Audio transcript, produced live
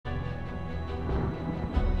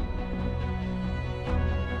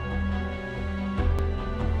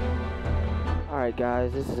Alright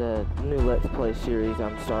guys, this is a new Let's Play series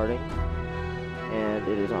I'm starting, and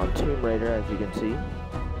it is on Tomb Raider, as you can see.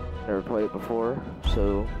 Never played it before,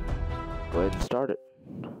 so go ahead and start it.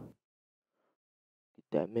 Get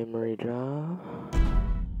that memory drive.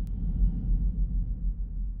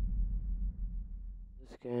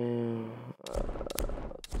 This game,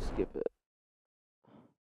 let's skip it.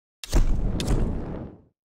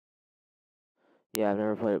 Yeah, I've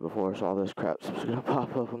never played it before, so all this crap's just gonna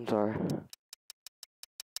pop up, I'm sorry.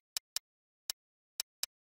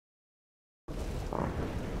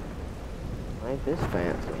 Ain't this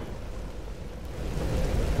fancy.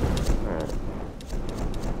 Alright.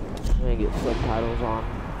 I'm gonna get subtitles on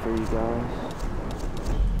for you guys.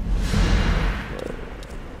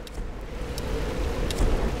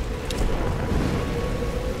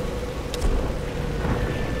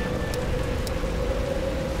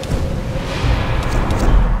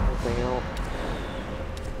 Anything else?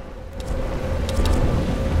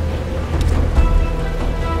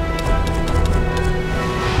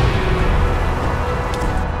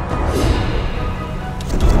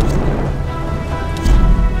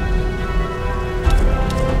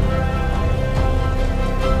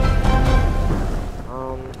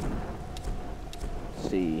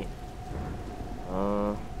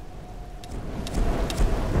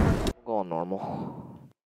 Normal.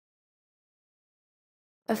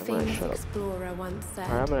 A famous explorer once said,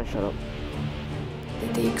 Alright, I'm gonna shut up.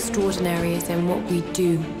 That the extraordinary is in what we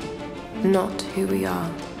do, not who we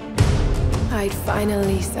are. I'd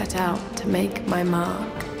finally set out to make my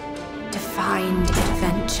mark, to find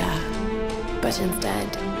adventure. But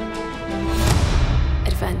instead,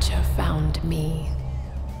 adventure found me.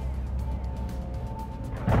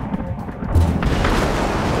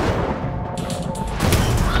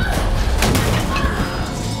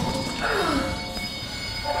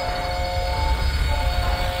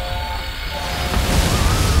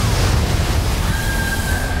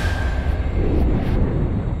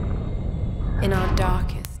 In our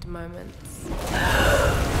darkest moments,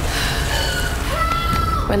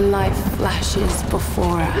 when life flashes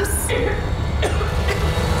before us,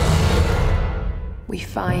 we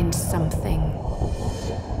find something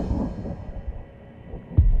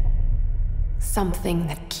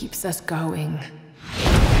that keeps us going.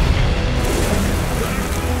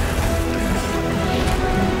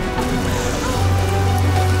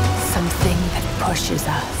 Something that pushes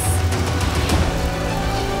us.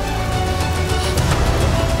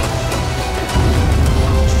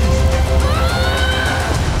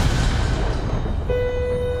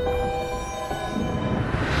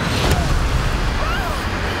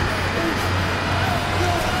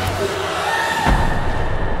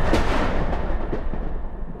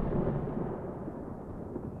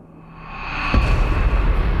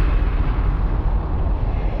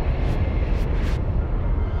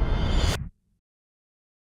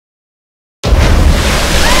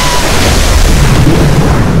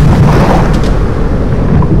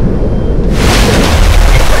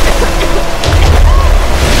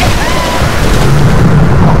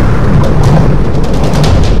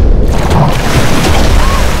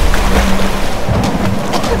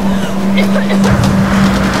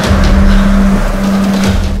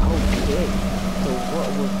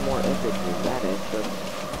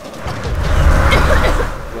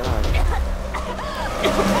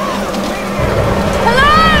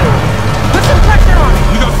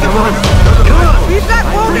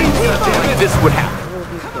 This would happen.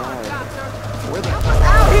 Where the hell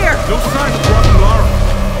out here? No sign of Rocky Lara.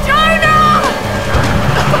 Jonah!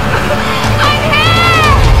 I'm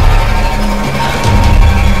here!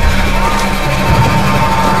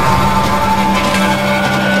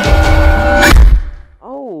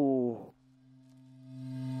 Oh.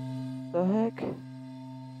 The heck?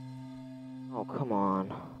 Oh, come on.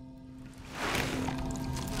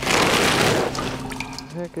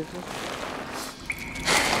 The heck is this?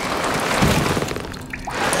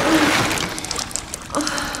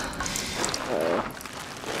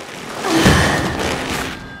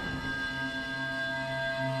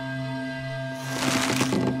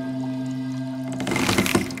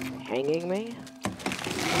 Hanging me?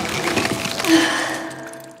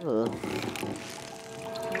 Ugh.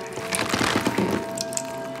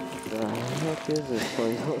 The heck is this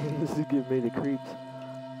place? This is giving me the creeps.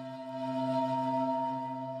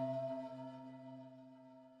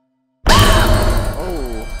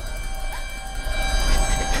 Oh.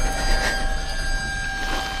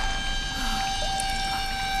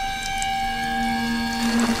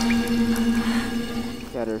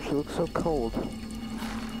 God, her, she looks so cold.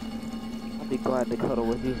 I'd be glad to cuddle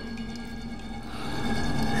with you.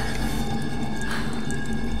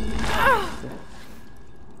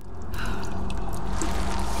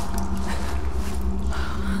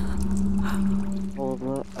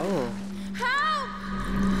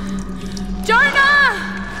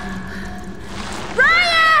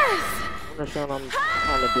 mission I'm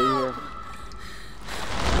trying to do here.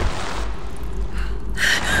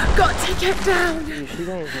 Got to get down. Dude, she ain't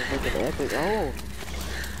even freaking epic. Oh.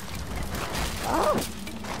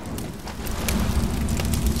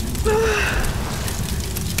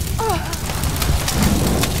 Ah.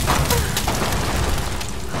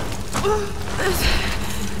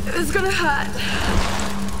 It's gonna hurt.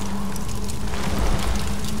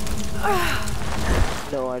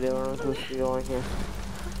 No idea where I'm supposed to be going here.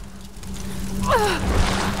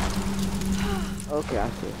 Okay, I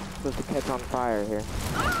see. Supposed to catch on fire here.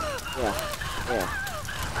 Yeah. Yeah.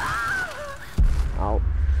 Oh.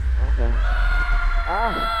 Okay.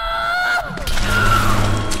 Ah!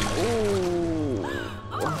 Ooh.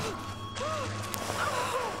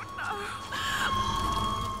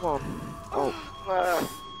 Come on. Oh.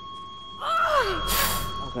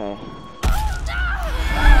 Okay.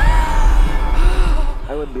 I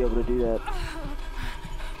wouldn't be able to do that.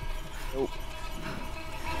 Nope.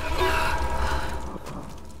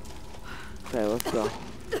 Okay, let's go.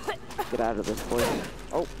 Get out of this place.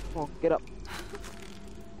 Oh, come on, get up.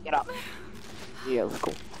 Get up. Yeah, let's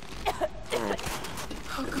go. Alright.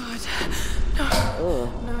 Oh God. Ugh.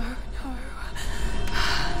 No.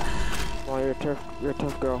 Come on, you're a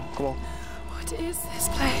tough girl. Come on. What is this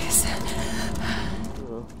place?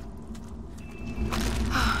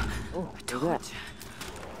 Oh, what's that?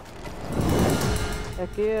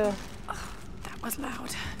 Heck yeah. Oh, that was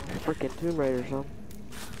loud. Freaking Tomb Raider, son.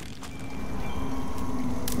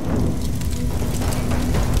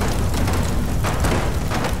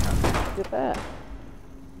 Look at that.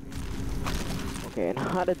 Okay, and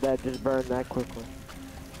how did that just burn that quickly?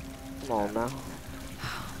 Come on now.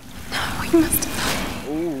 No, we must have...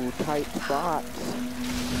 Ooh, tight spots.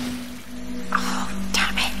 Oh,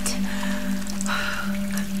 damn it.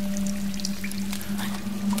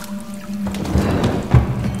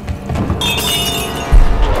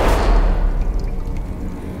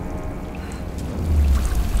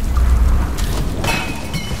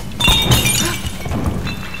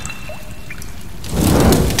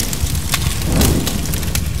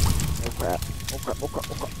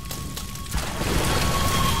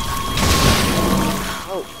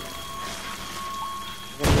 Oh.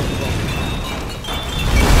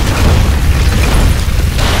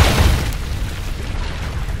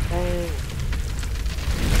 Dang.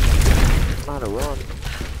 I'm on a run.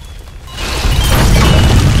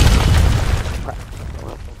 Crap.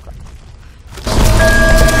 Oh, crap.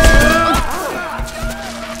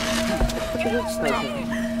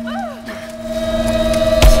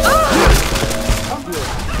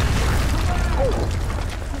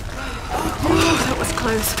 That was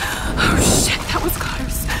close. Oh shit, that was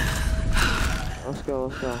close. Let's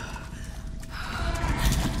go.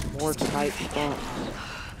 More tight spots.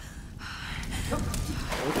 Can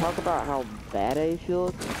we talk about how badass she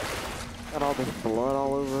looks? Got all this blood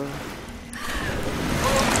all over her.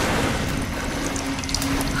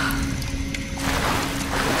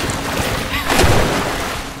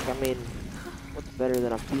 I mean, what's better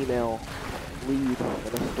than a female lead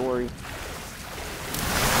in a story?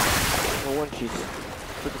 For one, she's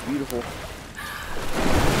freaking beautiful.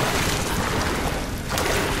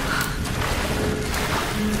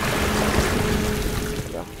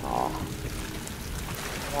 Yeah. Aw.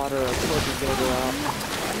 Water, of course, is gonna go out.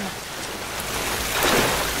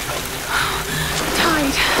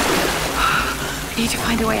 Tide. Need to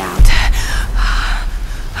find a way out.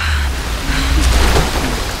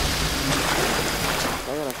 I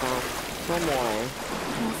gotta find some way.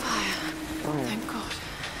 More fire. Fire. Thank God.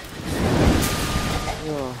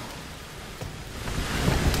 Yeah.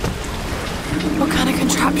 What kind of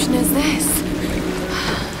contraption is this?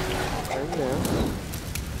 Burn this.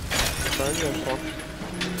 Burn this one.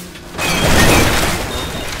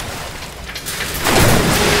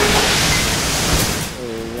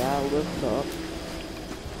 Okay, that lifts up.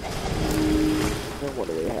 Then what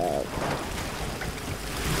do we have?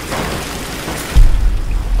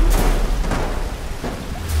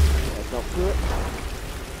 Let's up to it.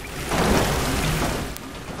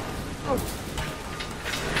 Oh.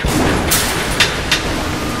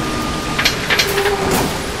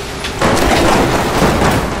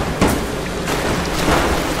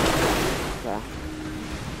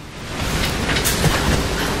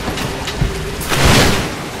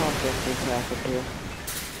 Something just happened here.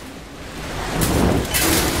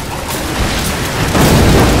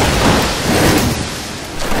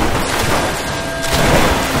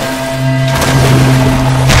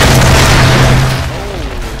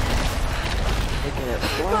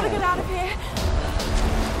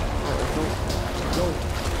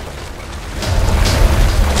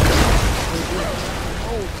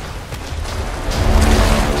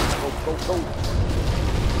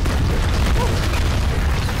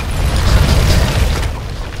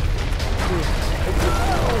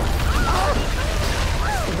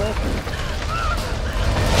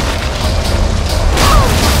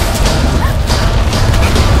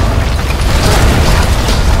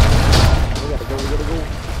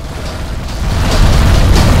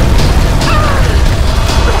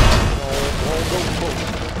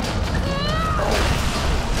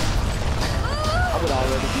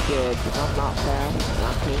 I'm not fast, and I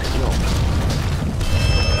can't jump.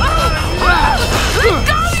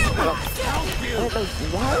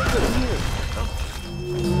 Why is it here?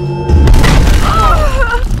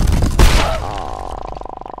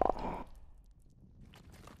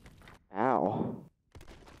 Ow.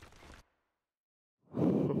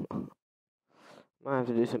 Might have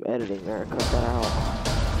to do some editing there, cut that out.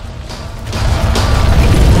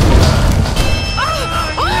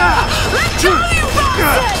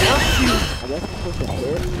 I guess I'm supposed to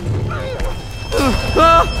hit.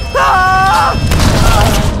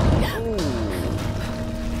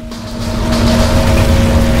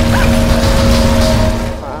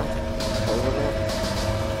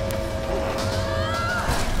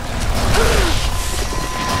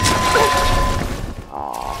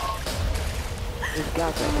 He's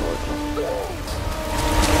got that torch.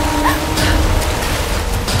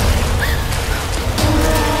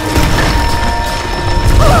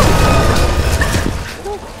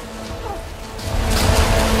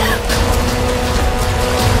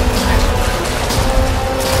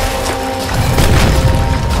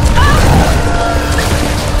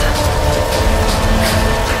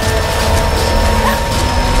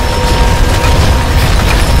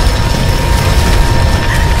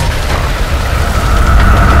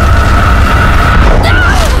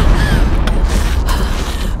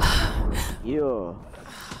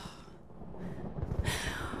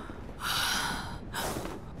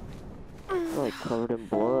 Like covered in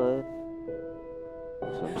blood.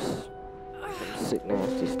 Some sick,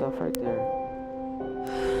 nasty stuff right there.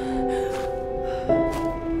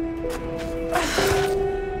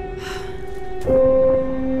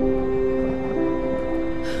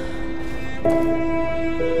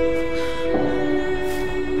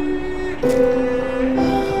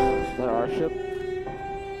 Is that our ship?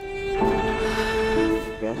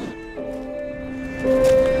 Yes.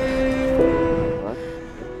 What?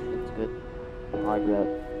 It's good. I like that.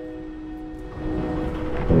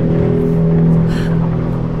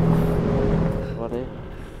 What is?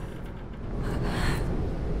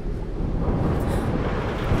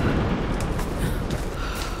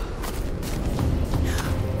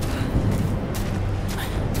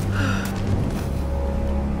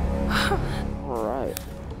 Alright.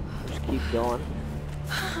 Just keep going.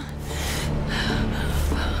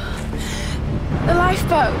 The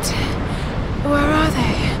lifeboat! Where are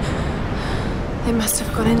they? They must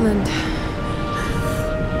have gone inland.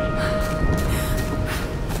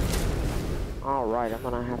 Alright, I'm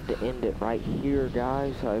gonna have to end it right here,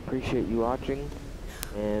 guys. I appreciate you watching,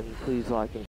 and please like and